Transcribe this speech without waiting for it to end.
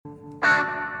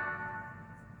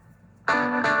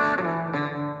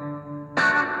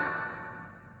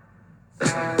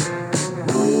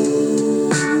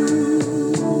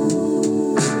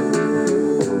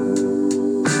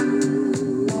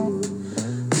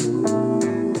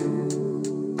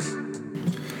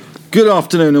Good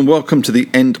afternoon and welcome to the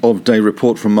end of day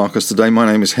report from Marcus Today. My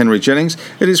name is Henry Jennings.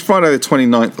 It is Friday the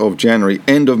 29th of January,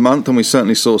 end of month, and we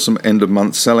certainly saw some end of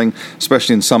month selling,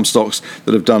 especially in some stocks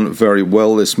that have done very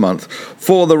well this month.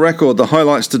 For the record, the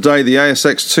highlights today, the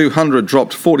ASX 200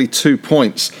 dropped 42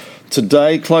 points.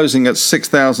 Today, closing at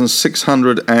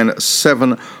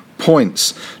 6,607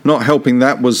 points. Not helping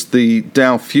that was the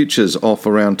Dow futures off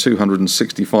around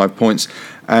 265 points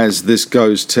as this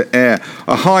goes to air.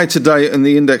 A high today in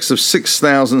the index of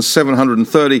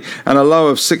 6,730 and a low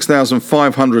of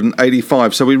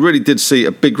 6,585. So we really did see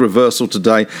a big reversal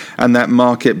today and that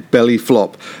market belly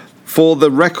flop. For the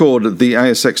record, the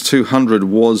ASX 200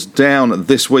 was down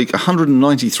this week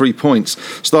 193 points,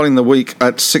 starting the week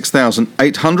at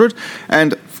 6,800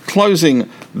 and closing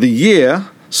the year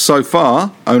so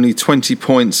far, only 20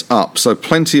 points up. So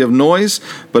plenty of noise,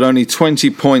 but only 20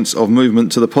 points of movement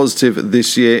to the positive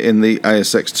this year in the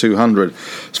ASX 200.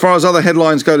 As far as other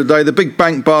headlines go today, the big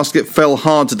bank basket fell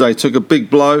hard today, took a big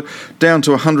blow, down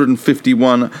to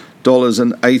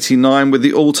 $151.89, with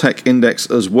the All Tech index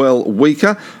as well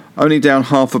weaker. Only down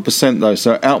 0.5% though,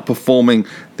 so outperforming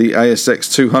the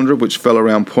ASX 200, which fell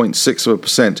around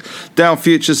 0.6%. Dow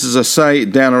futures, as I say,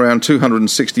 down around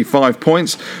 265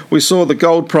 points. We saw the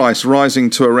gold price rising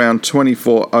to around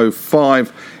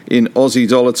 24.05 in Aussie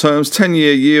dollar terms.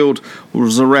 10-year yield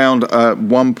was around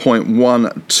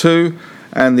 1.12.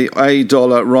 And the A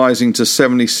dollar rising to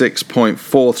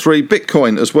 76.43.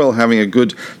 Bitcoin as well having a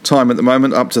good time at the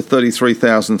moment, up to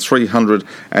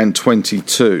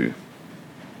 33,322.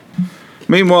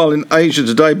 Meanwhile, in Asia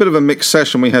today, a bit of a mixed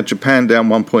session. We had Japan down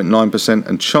 1.9%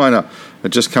 and China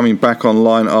just coming back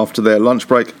online after their lunch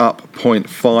break, up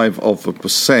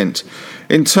 0.5%.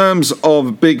 In terms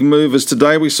of big movers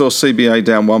today, we saw CBA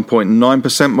down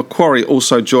 1.9%, Macquarie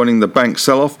also joining the bank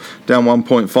sell-off, down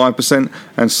 1.5%,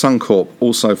 and Suncorp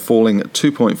also falling at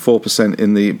 2.4%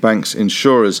 in the bank's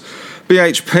insurers.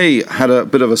 BHP had a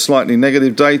bit of a slightly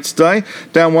negative day today,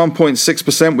 down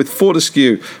 1.6%, with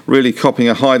Fortescue really copping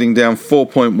a hiding, down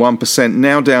 4.1%,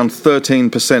 now down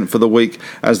 13% for the week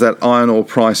as that iron ore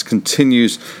price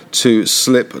continues to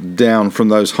slip down from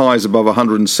those highs above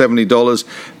 $170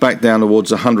 back down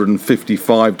towards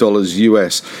 $155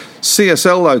 US.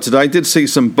 CSL, though, today did see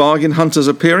some bargain hunters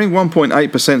appearing,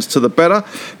 1.8% to the better,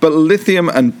 but lithium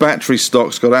and battery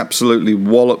stocks got absolutely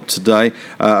walloped today.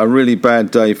 A really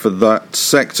bad day for that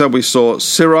sector. We saw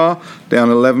Syrah down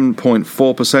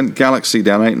 11.4%, Galaxy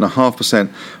down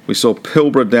 8.5%. We saw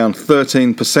Pilbara down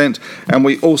 13%, and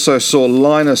we also saw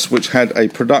Lynas, which had a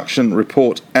production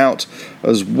report out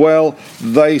as well.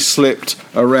 They slipped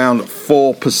around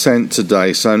 4%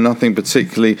 today, so nothing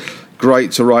particularly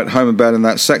great to write home about in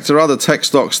that sector. Other tech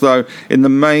stocks, though, in the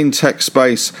main tech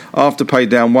space, Afterpay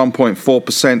down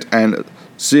 1.4% and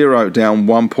Xero down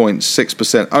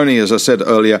 1.6%. Only, as I said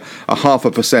earlier, a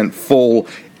 0.5% fall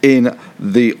in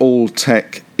the All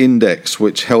Tech index,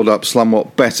 which held up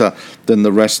somewhat better than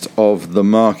the rest of the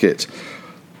market.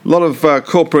 A lot of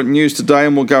corporate news today,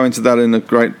 and we'll go into that in a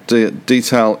great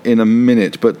detail in a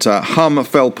minute. But Hum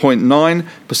fell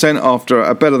 0.9% after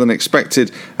a better than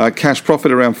expected cash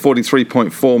profit, around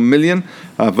 43.4 million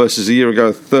versus a year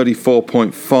ago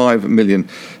 34.5 million.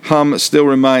 Hum still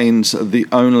remains the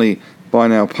only buy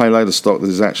now, pay later stock that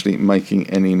is actually making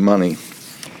any money.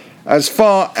 As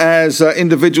far as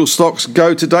individual stocks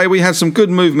go today, we had some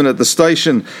good movement at the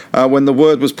station when the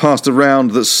word was passed around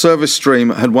that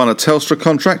ServiceStream had won a Telstra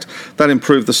contract. That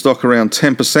improved the stock around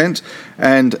 10%,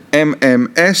 and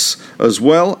MMS as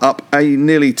well, up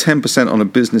nearly 10% on a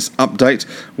business update,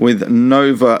 with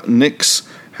Novonix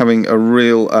having a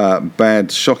real bad,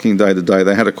 shocking day today.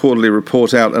 They had a quarterly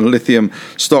report out, and lithium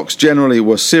stocks generally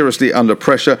were seriously under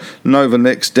pressure.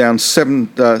 Novonix down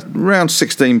around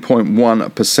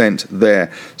 16.1%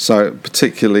 there, so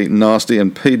particularly nasty.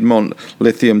 And Piedmont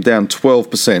Lithium down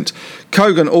 12%.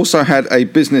 Kogan also had a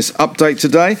business update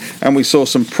today, and we saw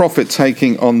some profit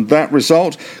taking on that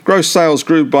result. Gross sales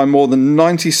grew by more than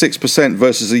 96%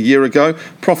 versus a year ago.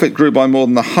 Profit grew by more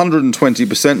than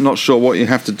 120%. Not sure what you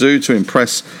have to do to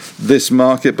impress this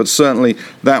market, but certainly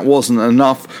that wasn't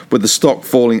enough, with the stock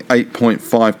falling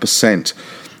 8.5%.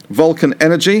 Vulcan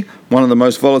Energy, one of the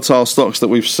most volatile stocks that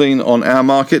we've seen on our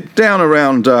market, down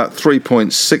around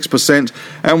 3.6%.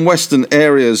 And Western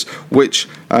Areas, which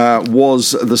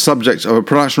was the subject of a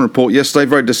production report yesterday,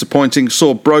 very disappointing,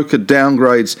 saw broker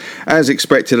downgrades as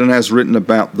expected and as written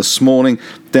about this morning,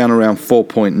 down around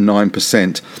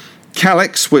 4.9%.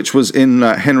 Calix, which was in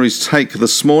Henry's Take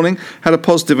this morning, had a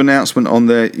positive announcement on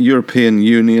their European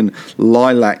Union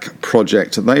Lilac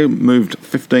project. They moved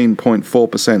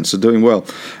 15.4%, so doing well.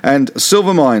 And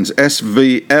Silver Mines,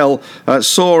 SVL,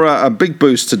 saw a big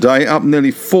boost today, up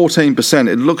nearly 14%.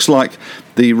 It looks like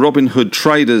the Robinhood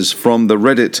traders from the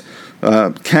Reddit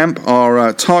camp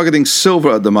are targeting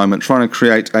silver at the moment, trying to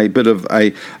create a bit of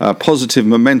a positive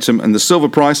momentum in the silver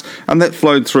price, and that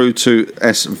flowed through to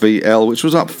SVL, which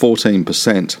was up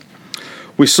 14%.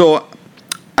 We saw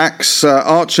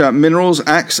Archer Minerals,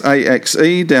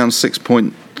 AXE, down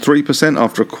 6.3%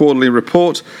 after a quarterly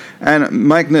report, and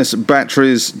Magnus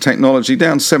Batteries Technology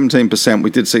down 17%.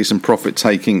 We did see some profit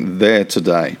taking there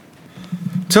today.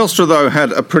 Telstra, though,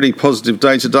 had a pretty positive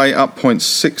day today, up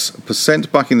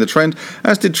 0.6%, bucking the trend,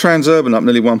 as did Transurban, up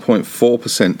nearly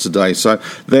 1.4% today, so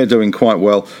they're doing quite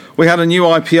well. We had a new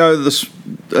IPO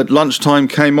at lunchtime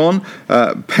came on,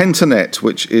 Pentanet,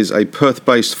 which is a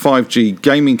Perth-based 5G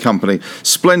gaming company.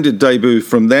 Splendid debut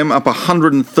from them, up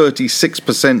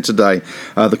 136% today.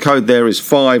 The code there is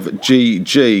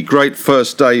 5GG. Great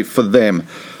first day for them.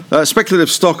 Speculative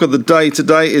stock of the day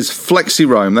today is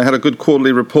FlexiRoam. They had a good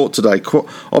quarterly report today.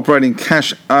 Operating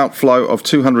cash outflow of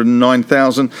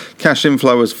 209,000, cash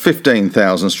inflow was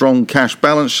 15,000. Strong cash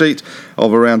balance sheet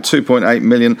of around 2.8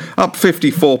 million, up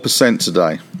 54%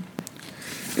 today.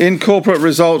 In corporate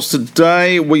results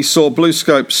today, we saw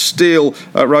BlueScope Steel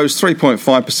rose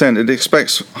 3.5%. It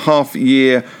expects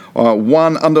half-year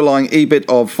one underlying EBIT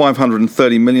of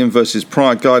 530 million versus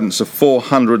prior guidance of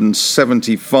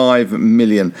 475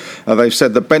 million. They've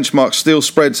said that benchmark steel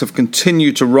spreads have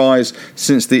continued to rise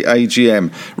since the AGM.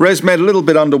 ResMed a little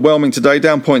bit underwhelming today,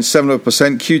 down 0.7%.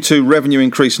 Q2 revenue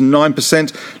increased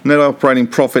 9%. Net operating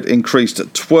profit increased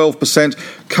 12%.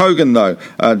 Kogan, though,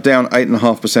 down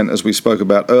 8.5%, as we spoke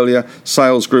about earlier.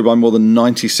 Sales grew by more than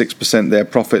 96% there.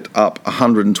 Profit up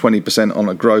 120% on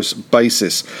a gross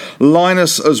basis.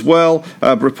 Linus as well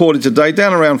reported today,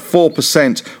 down around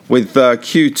 4%, with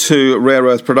Q2 rare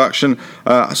earth production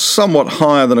somewhat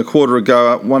higher than a quarter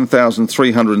ago at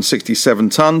 1,367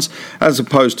 tonnes, as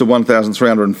opposed to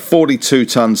 1,342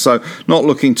 tonnes. So not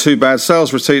looking too bad.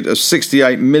 Sales receipt of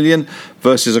 68 million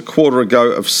versus a quarter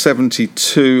ago of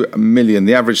 72 million.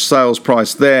 The average sales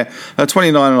price there,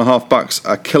 $29.5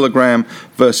 a kilogram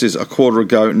versus a quarter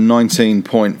ago,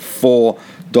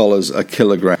 $19.4 a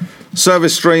kilogram.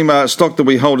 ServiceStream stock that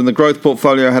we hold in the growth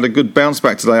portfolio had a good bounce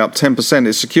back today, up 10%.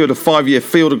 It secured a 5-year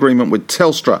field agreement with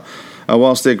Telstra.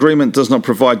 Whilst the agreement does not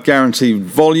provide guaranteed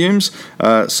volumes,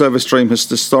 ServiceStream has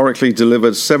historically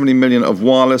delivered 70 million of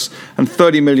wireless and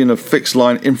 30 million of fixed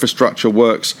line infrastructure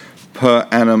works per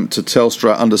annum to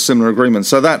Telstra under similar agreements.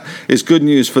 So that is good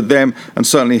news for them and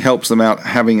certainly helps them out,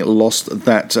 having lost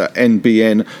that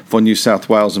NBN for New South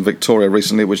Wales and Victoria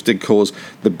recently, which did cause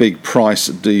the big price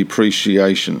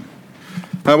depreciation.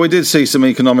 We did see some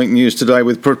economic news today,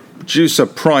 with producer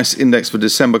price index for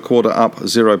December quarter up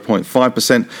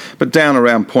 0.5%, but down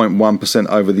around 0.1%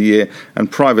 over the year,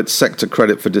 and private sector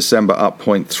credit for December up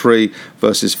 0.3%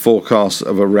 versus forecasts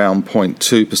of around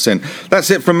 0.2%. That's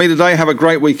it from me today. Have a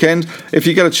great weekend. If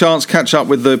you get a chance, catch up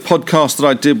with the podcast that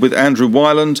I did with Andrew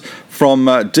Wyland from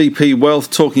DP Wealth,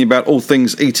 talking about all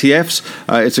things ETFs.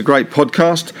 It's a great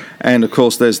podcast. And, of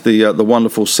course, there's the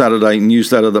wonderful Saturday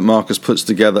newsletter that Marcus puts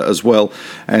together as well.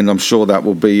 And I'm sure that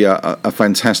will be a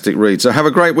fantastic read. So have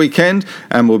a great weekend,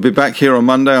 and we'll be back here on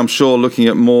Monday, I'm sure, looking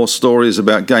at more stories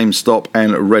about GameStop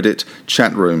and Reddit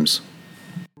chat rooms.